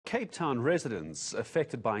Cape Town residents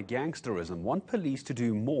affected by gangsterism want police to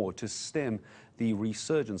do more to stem the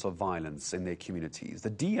resurgence of violence in their communities. The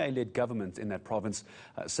DA-led government in that province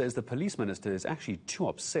says the police minister is actually too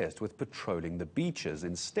obsessed with patrolling the beaches.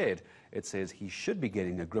 Instead, it says he should be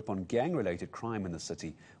getting a grip on gang-related crime in the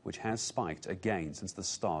city, which has spiked again since the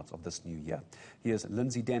start of this new year. Here's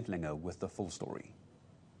Lindsay Dentlinger with the full story.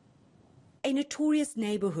 A notorious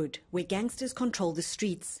neighborhood where gangsters control the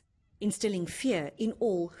streets, instilling fear in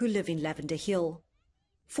all who live in Lavender Hill.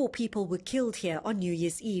 4 people were killed here on New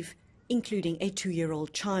Year's Eve, including a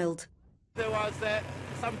 2-year-old child. There was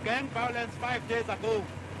some gang violence 5 days ago,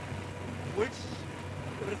 which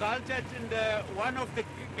resulted in one of the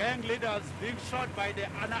gang leaders being shot by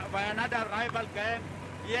another rival gang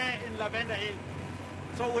here in Lavender Hill.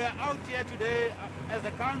 So we are out here today. As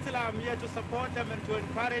a councillor, I'm here to support them and to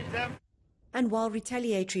encourage them. And while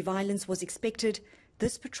retaliatory violence was expected,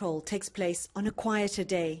 this patrol takes place on a quieter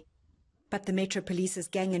day. But the Metro Police's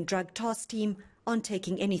gang and drug task team aren't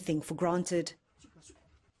taking anything for granted.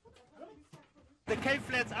 The Cape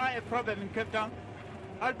Flats are a problem in Cape Town.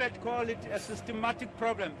 Albert called it a systematic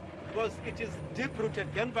problem because it is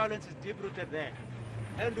deep-rooted. Gang violence is deep-rooted there.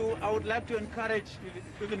 And I would like to encourage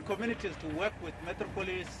even communities to work with Metro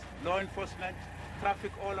Police, law enforcement,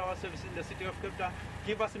 traffic, all our services in the city of Cape Town.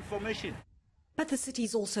 Give us information. But the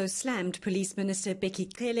city's also slammed Police Minister Becky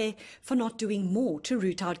Cele for not doing more to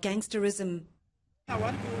root out gangsterism. I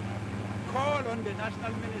want to call on the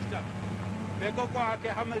National Minister,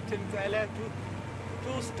 Hamilton,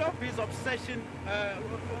 to stop his obsession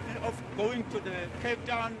of going to the Cape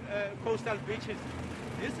Town coastal beaches.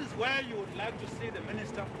 This is where you would like to see the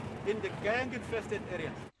minister, in the gang-infested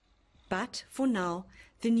areas. But for now,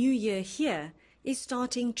 the new year here is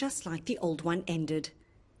starting just like the old one ended.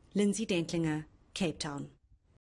 Lindsay Dentlinger, Cape Town.